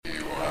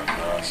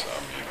Yes,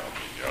 amin,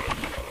 amin, ya Rabbi,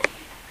 ya Rabbi.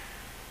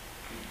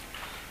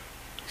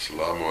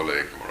 Assalamu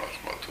alaikum wa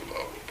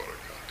rahmatullahi wa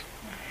barakatuh.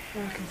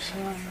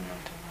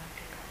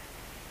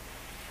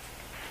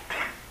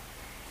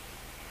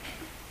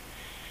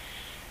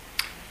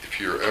 If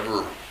you're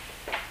ever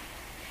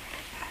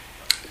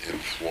in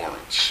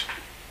Florence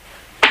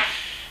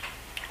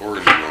or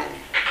in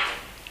Rome,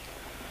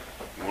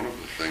 one of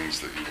the things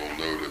that you will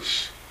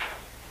notice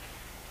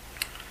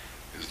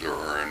is there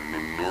are an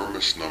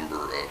enormous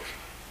number of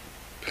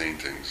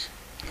paintings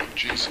of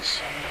Jesus.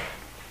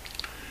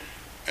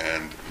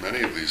 And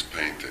many of these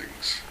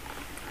paintings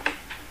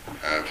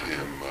have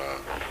him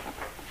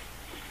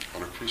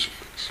on a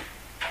crucifix.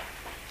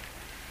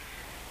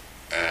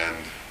 And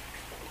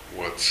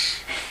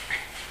what's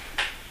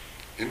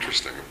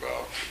interesting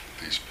about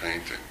these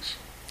paintings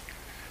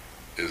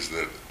is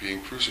that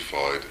being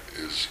crucified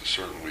is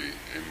certainly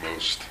a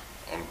most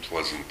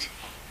unpleasant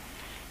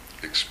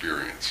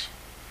experience,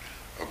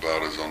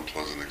 about as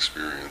unpleasant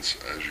experience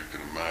as you can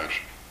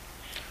imagine.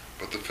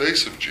 But the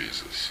face of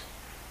Jesus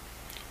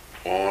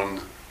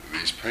on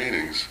these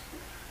paintings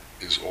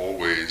is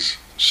always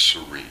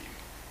serene.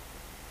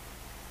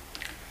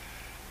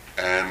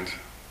 And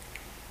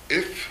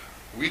if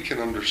we can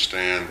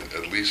understand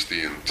at least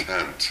the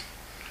intent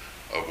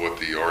of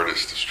what the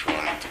artist is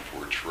trying to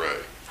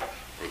portray,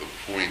 or the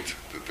point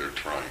that they're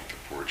trying to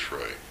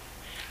portray,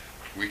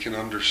 we can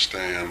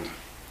understand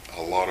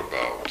a lot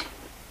about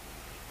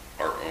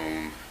our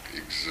own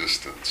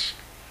existence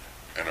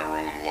and our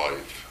own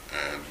life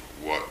and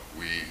what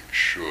we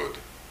should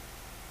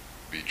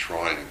be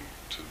trying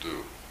to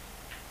do.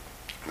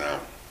 Now,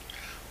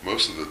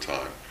 most of the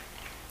time,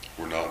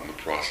 we're not in the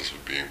process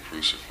of being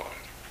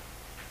crucified.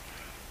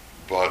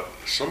 But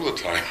some of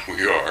the time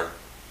we are,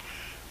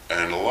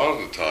 and a lot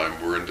of the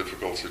time we're in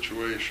difficult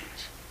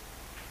situations.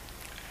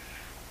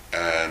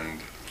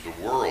 And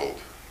the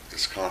world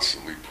is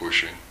constantly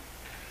pushing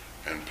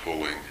and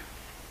pulling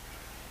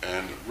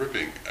and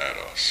ripping at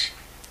us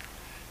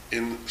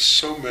in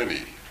so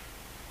many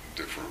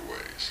different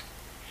ways.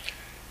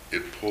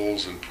 It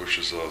pulls and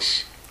pushes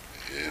us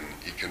in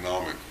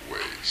economic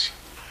ways.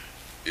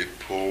 It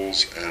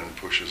pulls and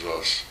pushes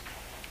us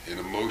in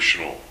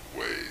emotional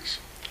ways.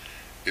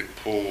 It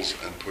pulls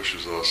and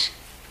pushes us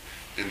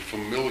in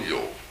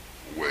familial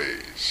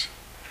ways,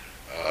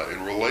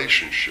 in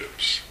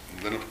relationships.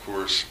 And then, of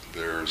course,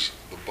 there's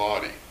the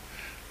body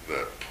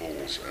that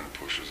pulls and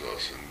pushes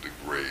us and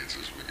degrades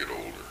as we get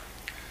older.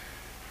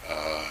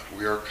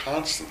 We are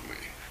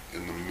constantly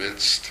in the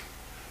midst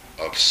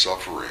of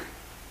suffering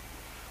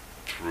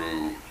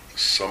through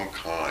some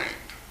kind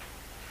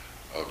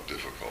of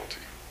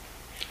difficulty.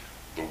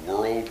 The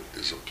world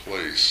is a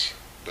place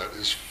that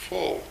is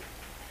full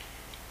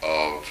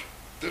of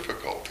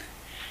difficulty.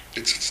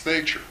 It's its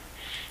nature.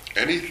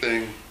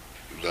 Anything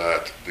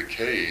that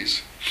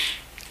decays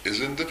is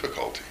in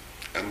difficulty,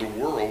 and the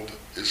world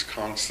is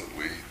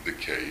constantly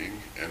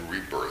decaying and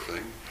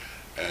rebirthing,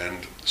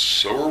 and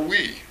so are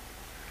we.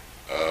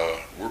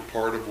 We're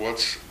part of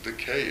what's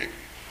decaying.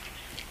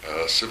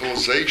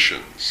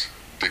 Civilizations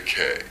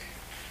decay.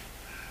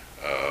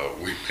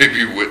 We may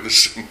be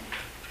witnessing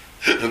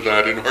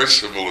that in our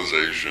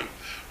civilization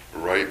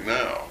right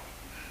now.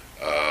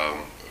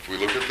 If we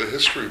look at the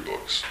history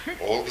books,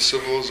 all the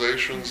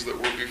civilizations that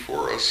were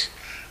before us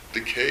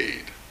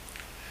decayed.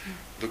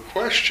 The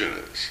question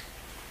is,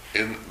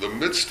 in the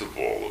midst of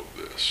all of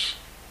this,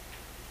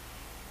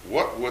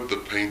 what would the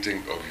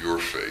painting of your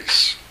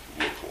face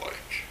look like?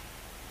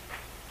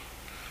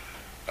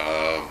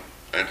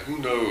 And who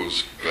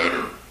knows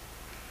better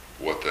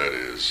what that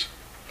is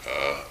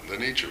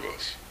than each of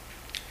us?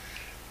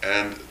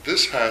 And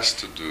this has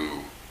to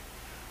do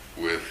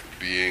with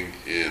being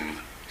in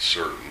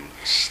certain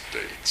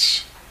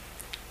states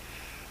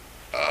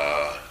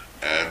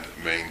and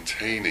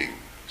maintaining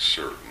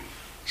certain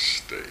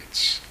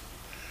states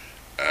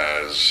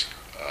as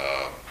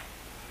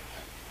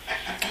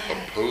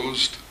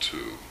opposed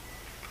to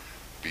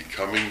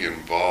becoming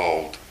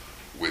involved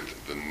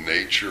with the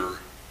nature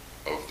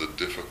of the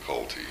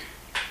difficulty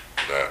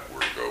that we're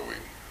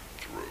going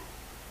through.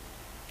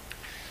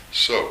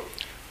 So,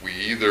 we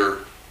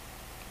either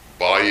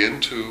buy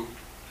into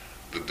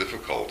the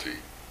difficulty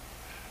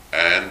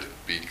and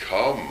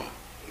become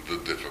the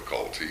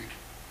difficulty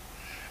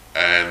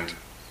and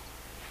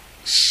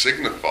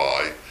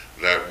signify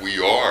that we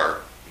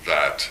are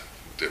that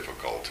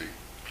difficulty,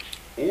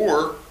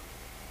 or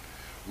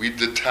we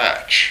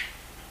detach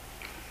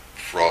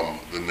from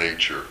the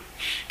nature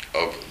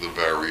of the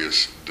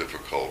various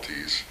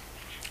difficulties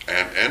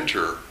and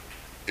enter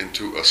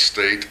into a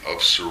state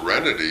of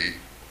serenity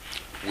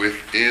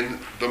within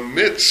the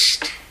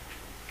midst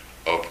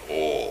of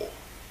all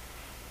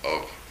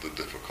of the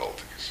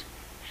difficulties.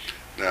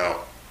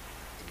 Now,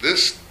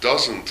 this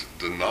doesn't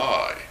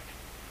deny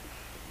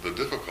the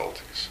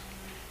difficulties,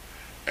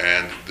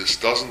 and this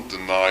doesn't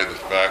deny the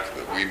fact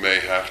that we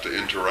may have to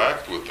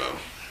interact with them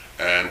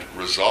and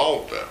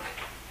resolve them,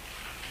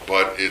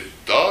 but it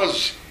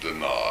does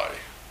deny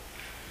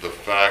the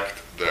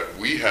fact that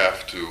we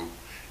have to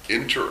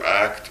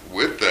interact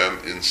with them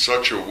in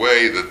such a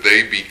way that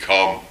they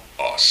become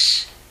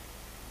us.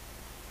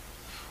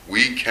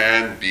 We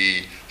can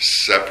be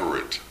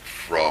separate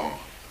from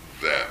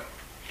them,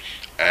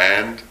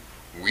 and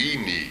we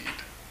need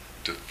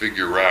to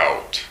figure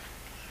out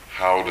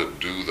how to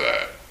do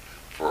that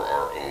for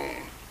our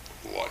own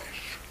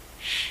life.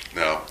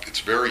 Now,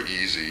 it's very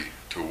easy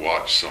to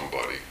watch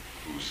somebody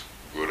who's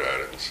good at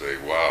it and say,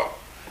 wow,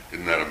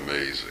 isn't that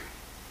amazing?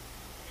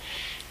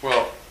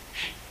 Well,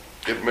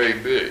 it may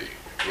be,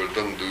 but it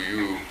doesn't do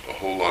you a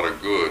whole lot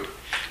of good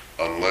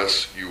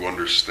unless you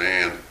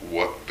understand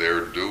what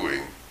they're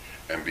doing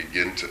and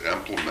begin to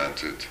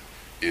implement it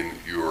in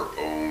your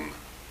own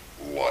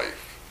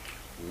life.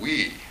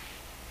 We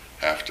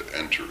have to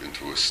enter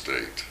into a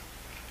state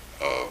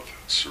of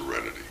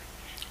serenity.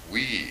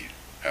 We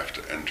have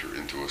to enter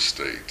into a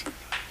state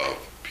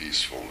of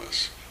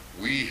peacefulness.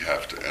 We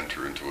have to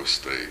enter into a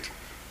state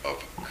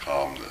of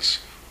calmness.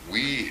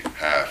 We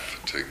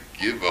have to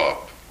give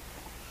up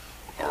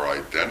our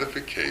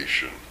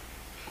identification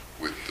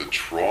with the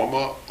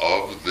trauma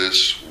of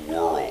this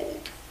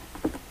world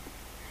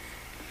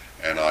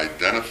and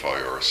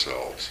identify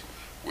ourselves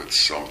with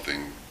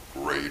something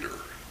greater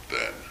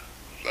than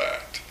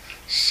that,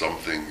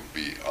 something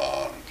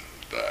beyond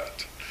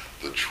that.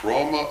 The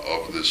trauma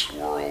of this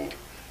world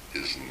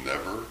is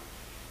never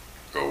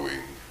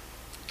going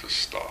to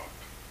stop.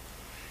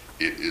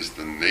 It is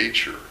the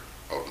nature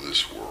of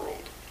this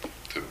world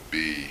to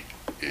be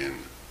in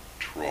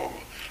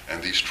trauma.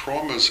 And these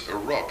traumas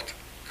erupt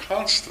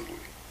constantly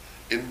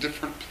in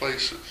different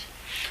places.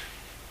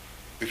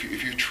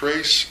 If you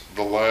trace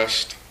the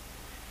last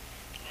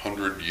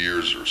 100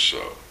 years or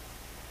so,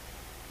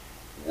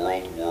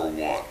 World War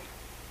I,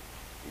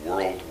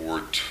 World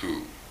War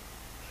II,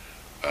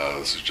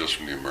 this is just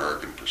from the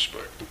American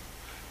perspective,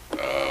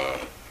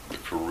 the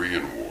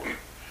Korean War,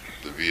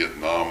 the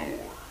Vietnam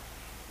War,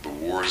 the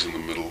wars in the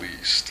Middle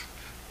East,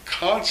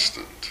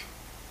 constant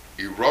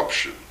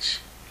eruptions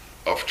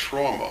of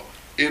trauma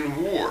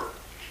in war.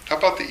 How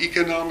about the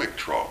economic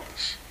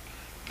traumas?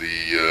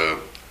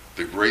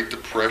 The Great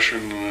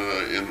Depression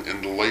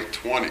in the late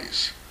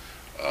 20s,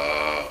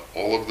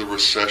 all of the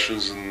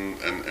recessions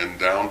and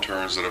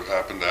downturns that have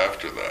happened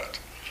after that.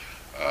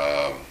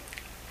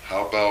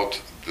 How about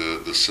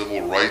the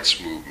civil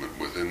rights movement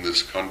within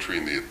this country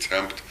and the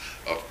attempt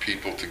of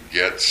people to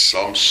get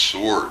some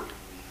sort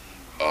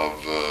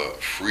of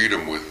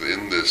freedom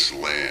within this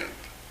land?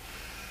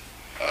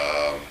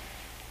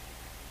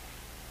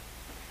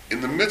 In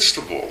the midst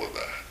of all of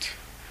that,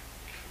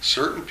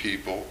 certain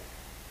people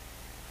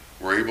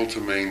were able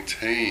to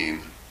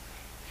maintain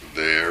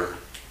their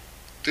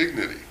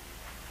dignity.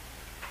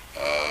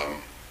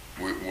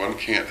 One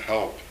can't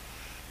help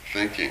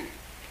thinking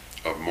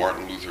of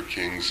Martin Luther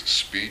King's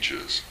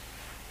speeches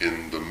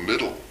in the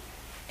middle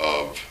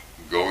of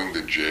going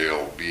to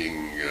jail,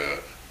 being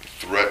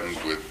threatened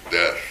with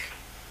death,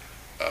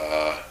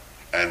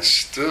 and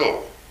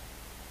still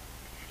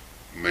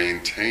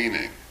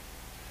maintaining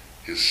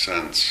his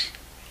sense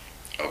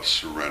of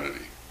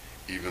serenity,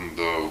 even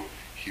though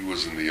he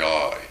was in the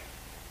eye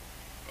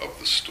of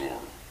the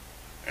storm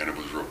and it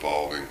was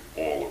revolving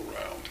all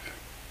around him.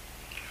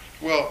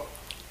 Well,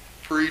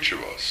 for each of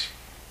us,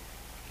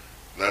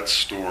 that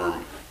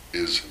storm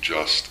is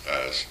just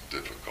as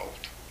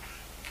difficult.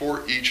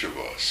 For each of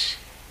us,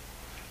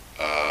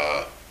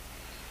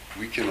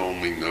 we can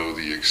only know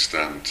the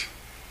extent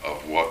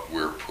of what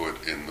we're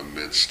put in the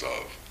midst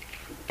of.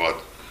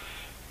 But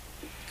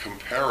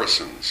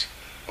comparisons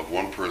of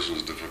one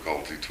person's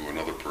difficulty to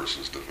another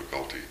person's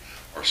difficulty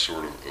are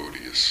sort of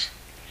odious.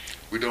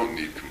 We don't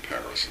need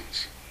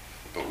comparisons,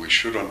 but we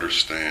should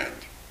understand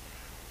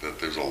that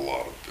there's a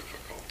lot of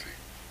difficulty.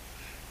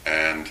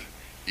 And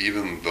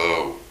even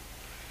though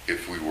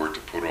if we were to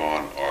put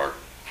on our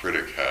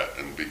critic hat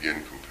and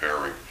begin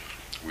comparing,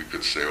 we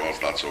could say, oh,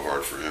 it's not so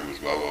hard for him, it's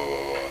blah, blah,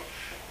 blah, blah.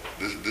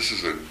 This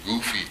is a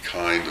goofy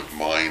kind of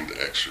mind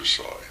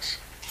exercise.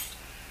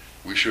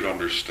 We should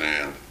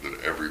understand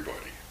that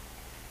everybody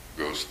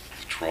goes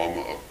through the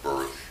trauma of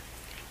birth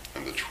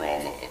and the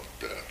trauma of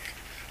death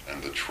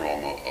and the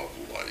trauma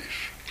of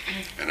life.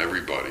 And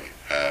everybody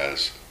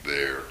has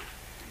their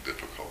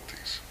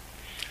difficulties.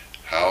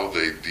 How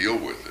they deal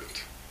with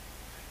it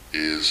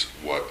is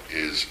what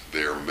is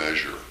their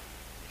measure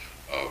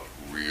of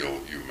real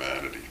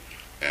humanity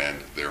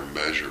and their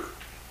measure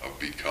of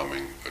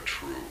becoming a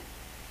true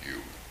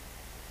human.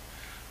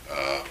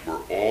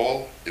 We're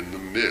all in the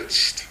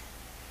midst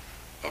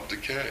of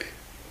decay,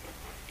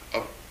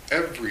 of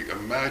every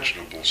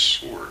imaginable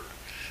sort,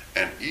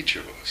 and each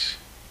of us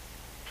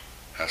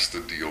has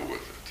to deal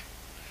with it.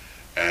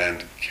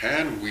 And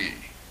can we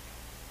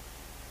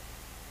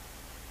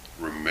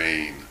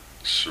remain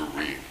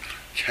serene?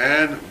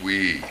 Can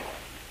we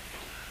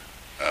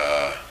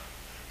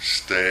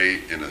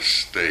stay in a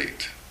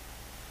state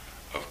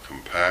of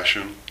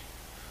compassion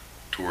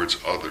towards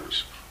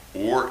others?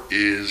 Or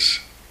is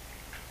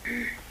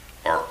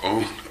our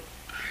own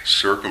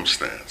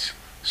circumstance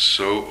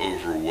so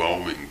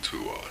overwhelming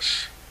to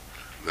us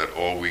that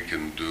all we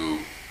can do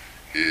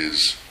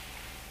is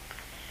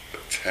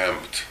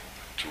attempt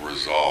to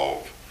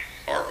resolve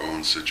our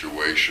own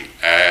situation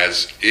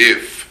as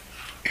if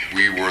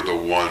we were the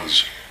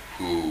ones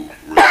who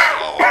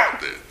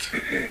resolved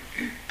it.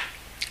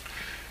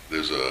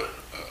 There's a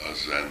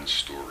Zen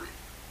story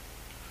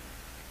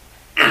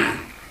that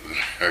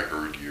I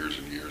heard years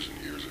and years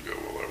and years ago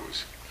while I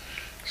was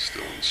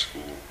still in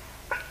school,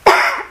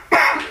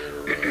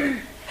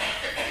 where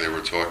they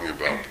were talking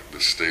about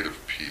the state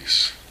of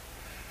peace.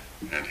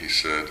 And he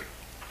said,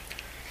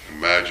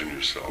 imagine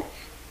yourself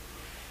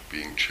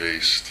being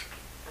chased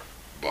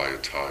by a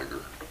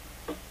tiger,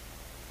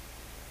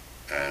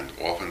 and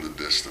off in the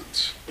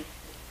distance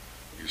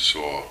you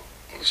saw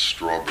a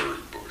strawberry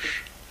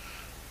bush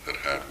that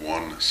had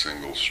one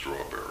single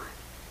strawberry,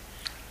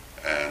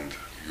 and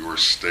your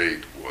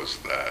state was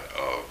that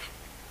of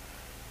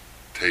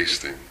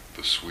tasting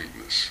the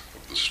sweetness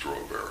of the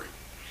strawberry,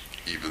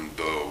 even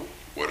though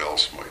what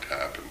else might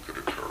happen could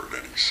occur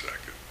at any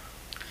second.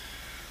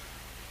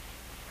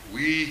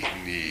 We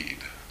need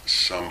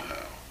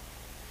somehow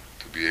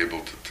to be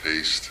able to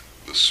taste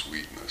the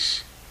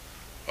sweetness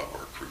of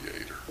our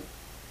Creator.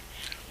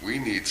 We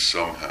need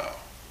somehow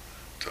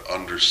to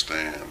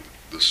understand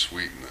the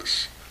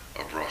sweetness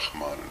of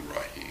Rahman and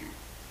Rahim,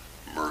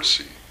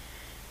 mercy.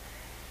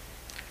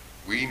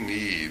 We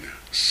need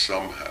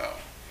somehow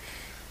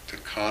to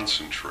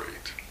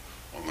concentrate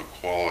on the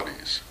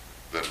qualities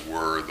that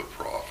were the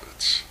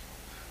prophets.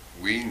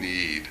 We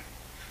need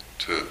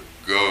to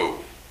go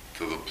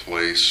to the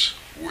place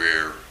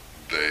where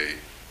they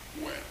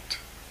went.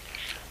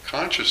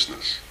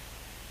 Consciousness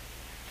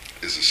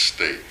is a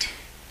state,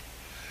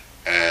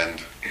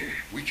 and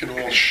we can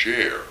all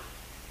share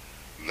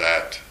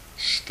that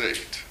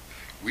state.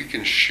 We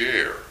can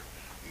share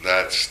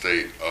that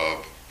state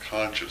of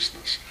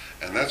consciousness,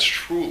 and that's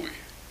truly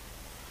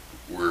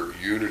where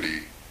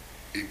unity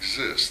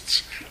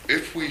exists.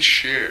 If we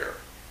share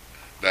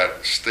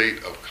that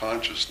state of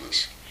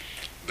consciousness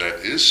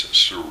that is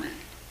serene,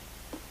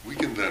 we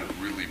can then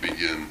really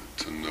begin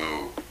to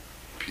know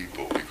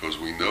people, because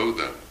we know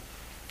them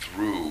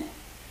through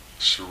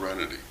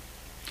serenity.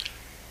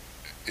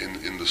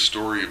 In the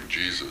story of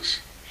Jesus,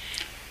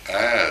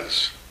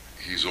 as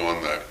he's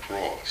on that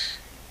cross,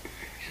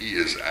 he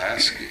is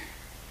asking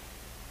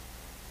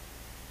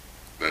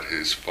that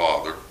his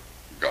Father,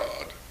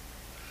 God,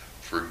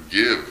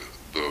 forgive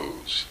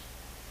those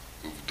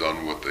who've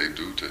done what they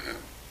do to him,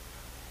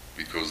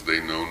 because they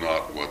know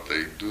not what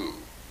they do.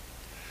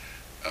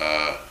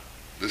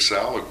 This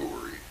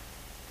allegory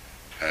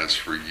has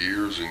for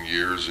years and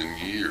years and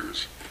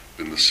years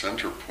been the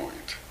center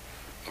point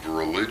of a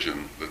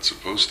religion that's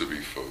supposed to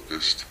be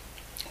focused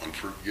on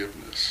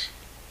forgiveness.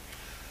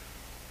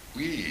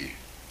 We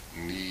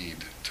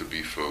need to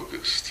be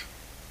focused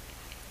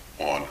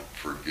on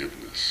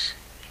forgiveness.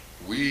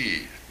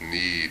 We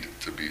need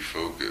to be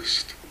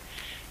focused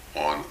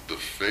on the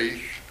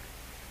faith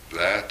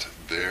that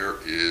there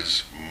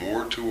is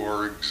more to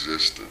our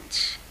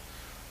existence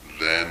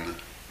than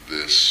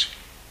this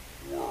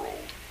world.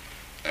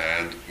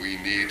 And we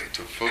need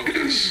to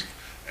focus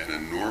an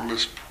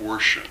enormous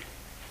portion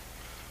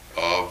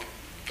of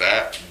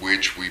that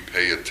which we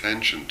pay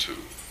attention to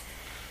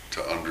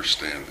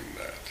understanding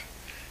that.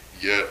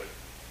 Yet,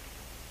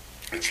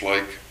 it's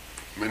like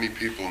many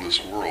people in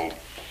this world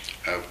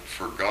have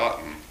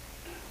forgotten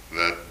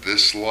that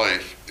this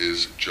life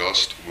is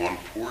just one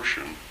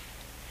portion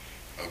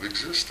of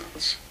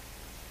existence.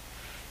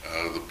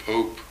 The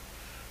Pope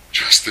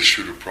just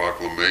issued a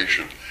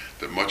proclamation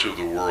that much of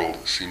the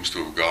world seems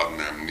to have gotten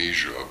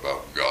amnesia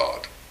about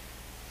God.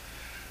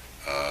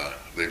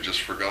 They've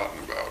just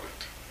forgotten about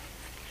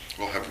it.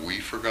 Well, have we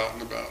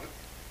forgotten about it?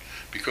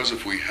 Because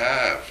if we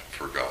have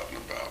forgotten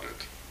about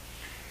it,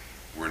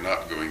 we're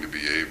not going to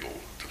be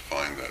able to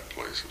find that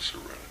place of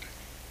serenity.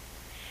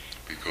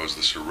 Because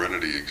the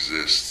serenity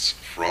exists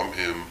from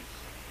him,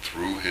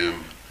 through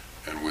him,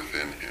 and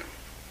within him.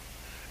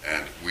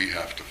 And we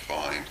have to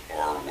find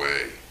our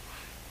way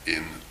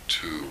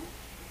into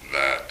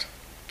that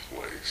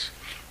place.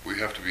 We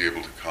have to be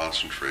able to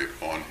concentrate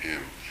on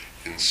him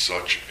in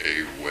such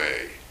a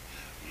way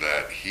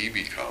that he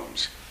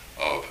becomes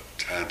of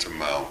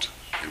tantamount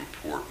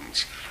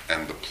importance,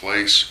 and the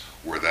place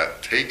where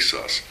that takes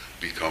us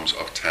becomes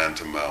of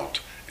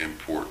tantamount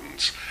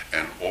importance.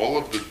 And all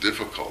of the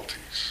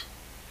difficulties,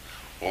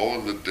 all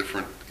of the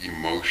different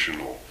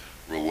emotional,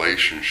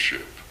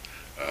 relationship,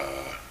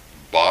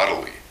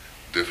 bodily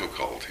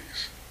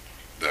difficulties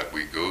that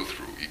we go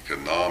through,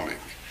 economic,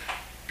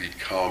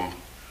 become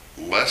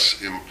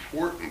less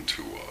important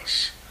to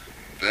us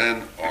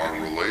than our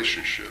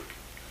relationship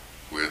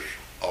with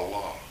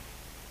Allah.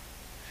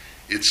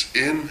 It's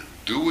in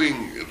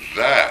doing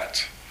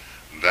that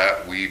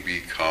that we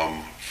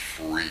become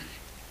free.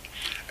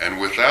 And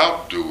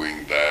without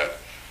doing that,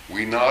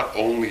 we not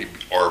only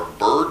are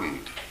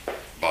burdened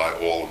by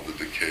all of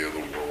the decay of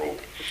the world,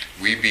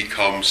 we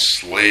become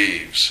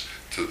slaves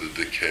to the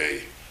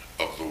decay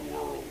of the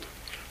world.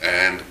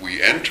 And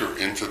we enter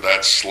into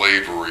that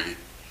slavery,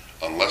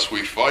 unless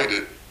we fight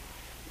it,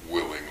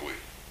 willingly.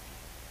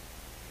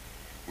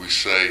 We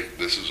say,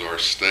 this is our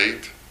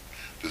state,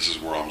 this is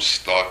where I'm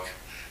stuck,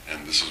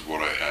 and this is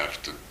what I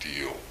have to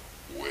deal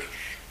with.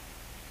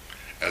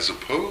 As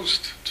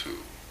opposed to,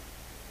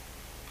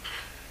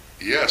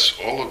 yes,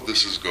 all of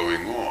this is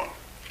going on,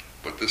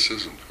 but this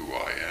isn't who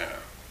I am.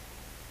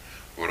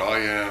 What I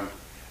am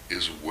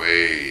is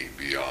way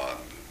beyond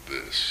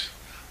this.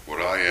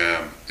 What I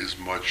am is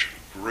much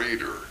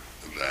greater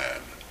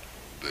than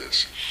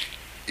this.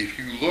 If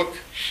you look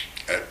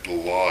at the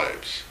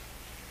lives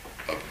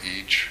of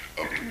each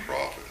of the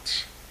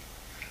prophets,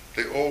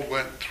 they all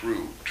went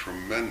through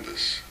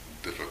tremendous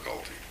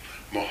difficulty.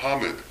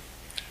 Muhammad,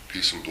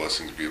 peace and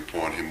blessings be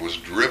upon him, was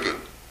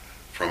driven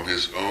from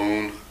his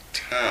own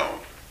town.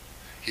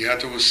 He had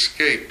to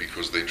escape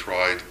because they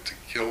tried to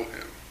kill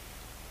him.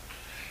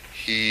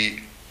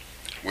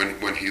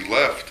 When he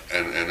left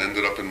and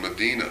ended up in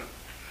Medina,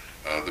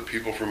 the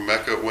people from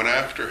Mecca went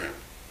after him,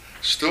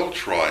 still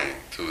trying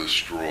to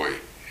destroy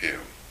him.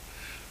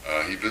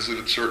 He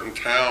visited certain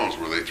towns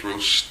where they threw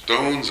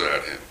stones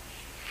at him.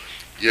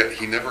 Yet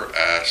he never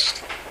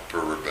asked for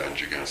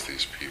revenge against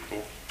these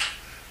people.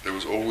 There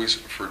was always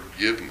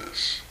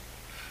forgiveness.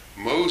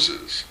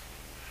 Moses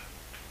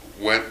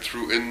went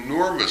through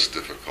enormous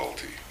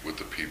difficulty with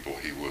the people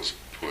he was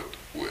put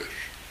with.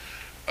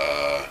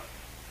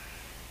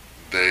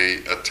 They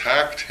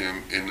attacked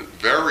him in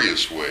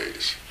various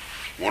ways.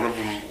 One of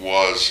them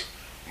was,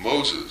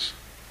 Moses,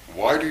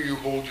 why do you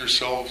hold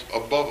yourselves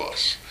above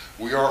us?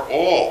 We are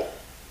all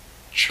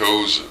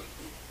chosen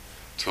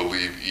to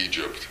leave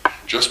Egypt.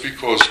 Just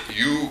because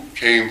you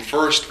came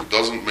first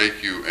doesn't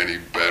make you any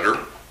better.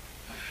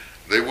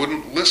 They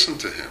wouldn't listen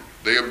to him.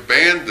 They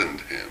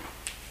abandoned him.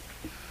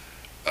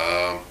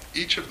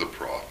 Each of the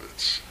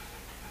prophets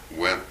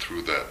went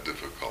through that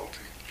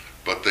difficulty,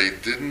 but they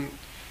didn't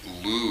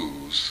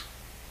lose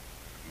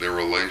their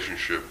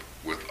relationship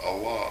with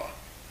Allah.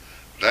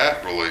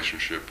 That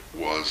relationship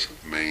was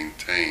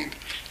maintained,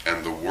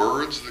 and the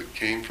words that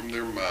came from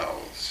their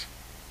mouths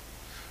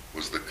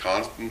was the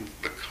constant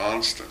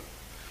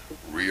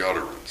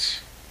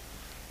reutterance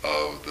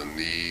of the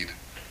need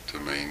to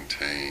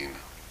maintain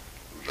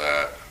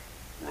that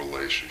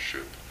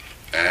relationship,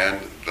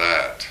 and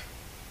that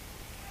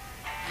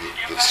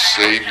the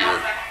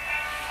Savior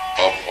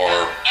of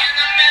our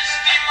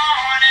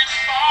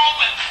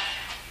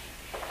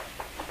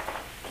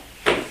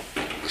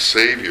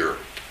Savior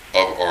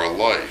of our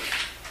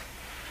life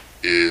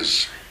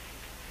is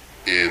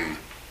in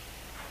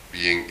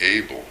being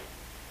able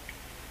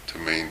to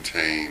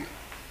maintain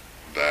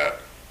that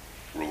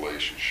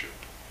relationship.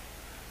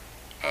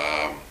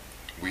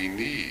 We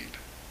need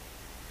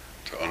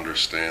to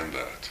understand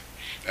that.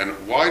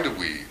 And why do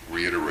we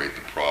reiterate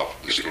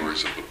the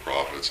stories of the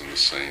prophets and the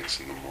saints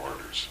and the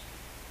martyrs?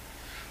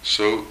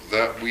 So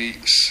that we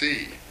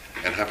see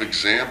and have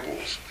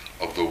examples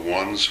of the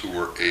ones who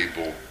were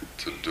able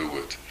to do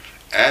it,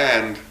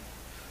 and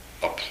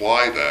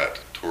apply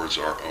that towards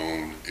our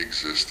own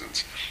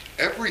existence.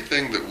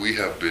 Everything that we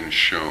have been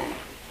shown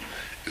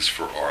is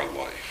for our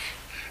life.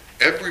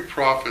 Every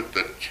prophet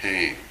that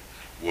came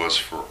was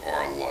for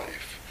our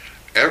life.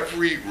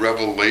 Every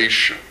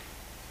revelation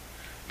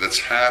that's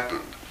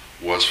happened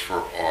was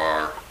for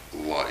our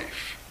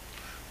life.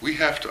 We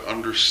have to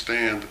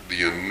understand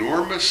the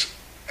enormous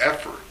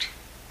effort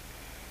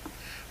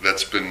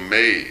that's been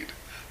made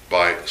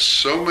by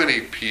so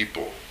many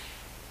people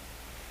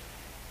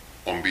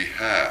on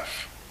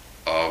behalf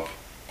of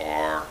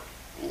our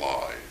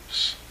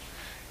lives.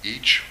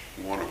 Each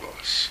one of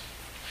us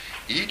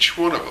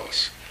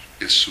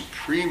is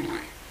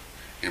supremely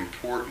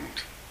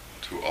important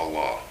to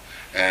Allah.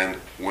 And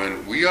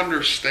when we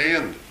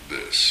understand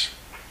this,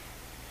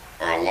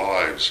 our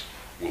lives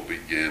will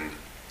begin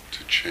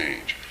to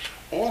change.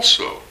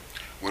 Also,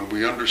 when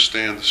we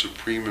understand the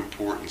supreme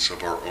importance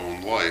of our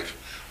own life,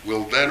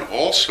 we'll then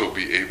also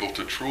be able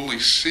to truly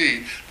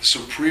see the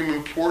supreme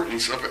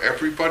importance of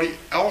everybody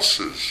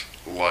else's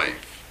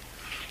life.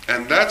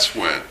 And that's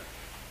when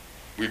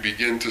we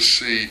begin to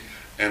see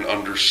and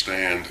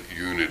understand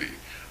unity.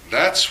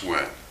 That's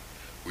when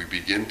we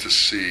begin to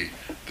see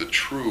the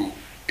true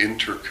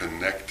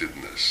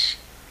interconnectedness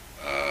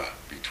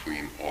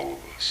between all of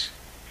us.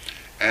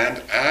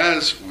 And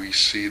as we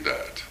see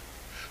that,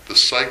 the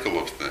cycle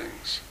of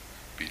things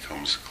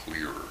becomes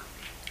clearer,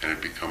 and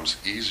it becomes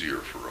easier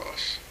for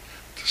us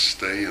to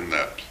stay in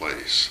that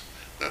place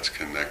that's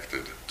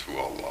connected to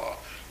Allah.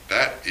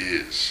 That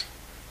is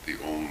the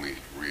only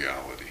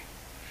reality.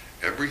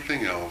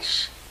 Everything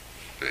else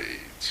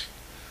fades.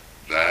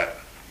 That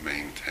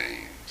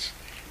maintains.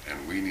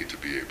 And we need to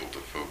be able to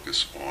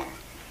focus on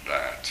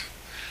that.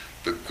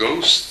 The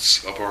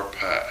ghosts of our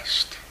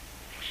past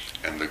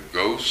and the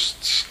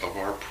ghosts of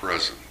our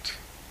present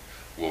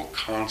will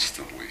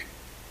constantly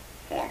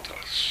haunt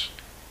us.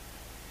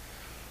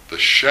 The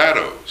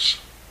shadows,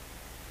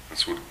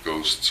 that's what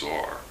ghosts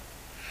are.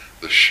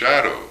 The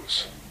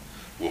shadows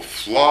will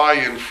fly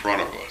in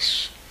front of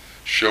us,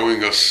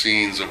 showing us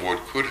scenes of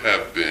what could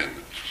have been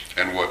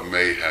and what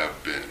may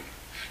have been,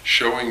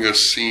 showing us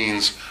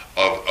scenes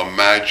of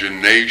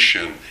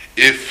imagination,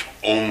 if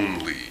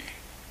only.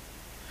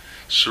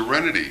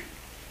 Serenity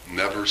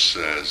never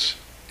says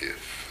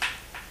if.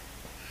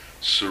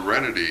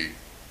 Serenity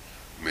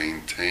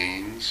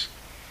maintains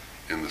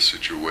in the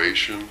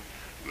situation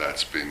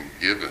that's been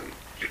given,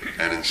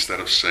 and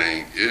instead of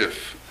saying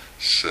if,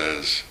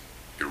 says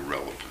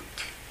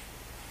irrelevant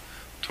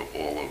to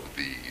all of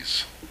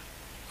these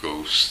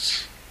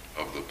ghosts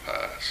of the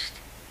past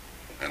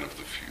and of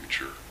the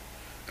future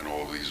and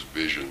all these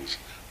visions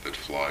that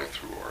fly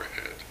through our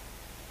head.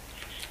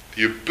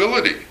 The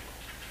ability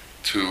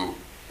to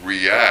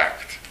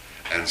react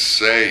and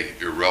say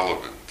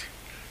irrelevant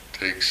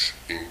takes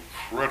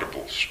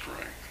incredible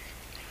strength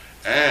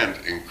and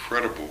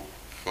incredible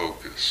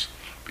focus,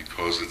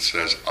 because it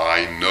says,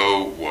 I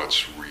know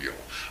what's real.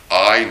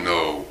 I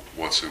know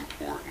what's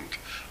important.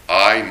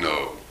 I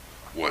know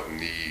what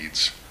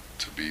needs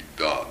to be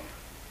done.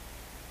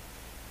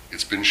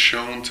 It's been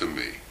shown to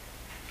me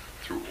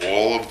through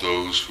all of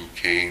those who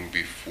came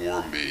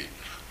before me,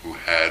 who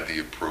had the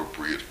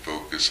appropriate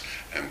focus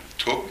and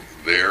took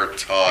their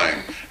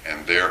time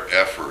and their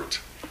effort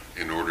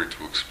in order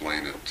to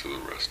explain it to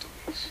the rest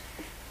of us.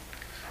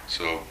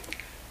 So,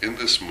 in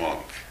this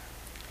month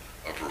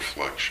of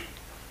reflection,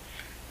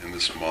 in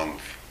this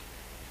month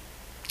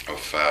of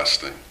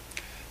fasting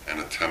and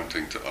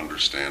attempting to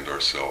understand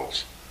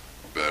ourselves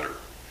better,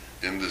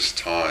 in this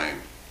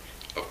time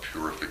of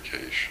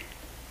purification,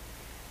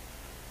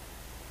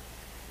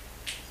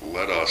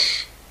 let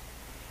us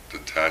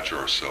detach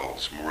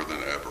ourselves more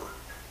than ever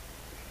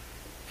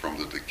from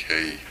the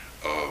decay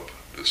of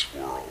this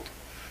world,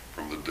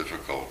 from the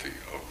difficulty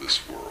of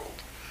this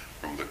world,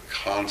 from the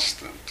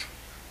constant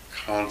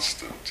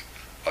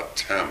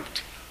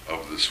attempt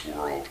of this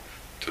world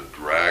to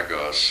drag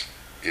us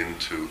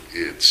into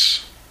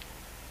its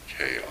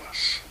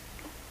chaos.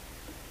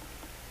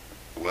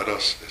 Let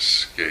us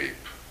escape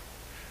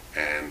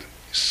and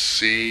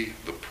see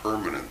the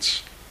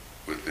permanence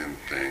within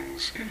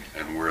things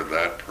and where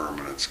that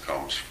permanence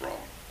comes from,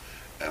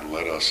 and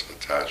let us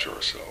attach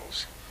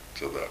ourselves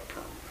to that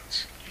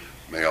permanence.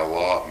 May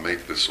Allah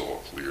make this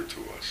all clear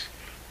to us.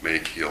 May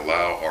He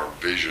allow our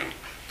vision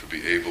to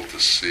be able to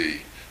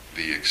see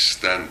the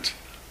extent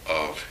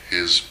of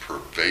His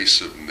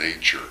pervasive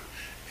nature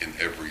in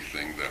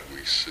everything that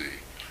we see,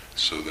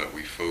 so that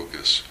we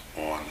focus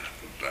on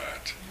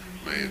that.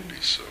 May it be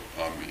so.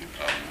 Ameen.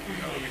 Ameen.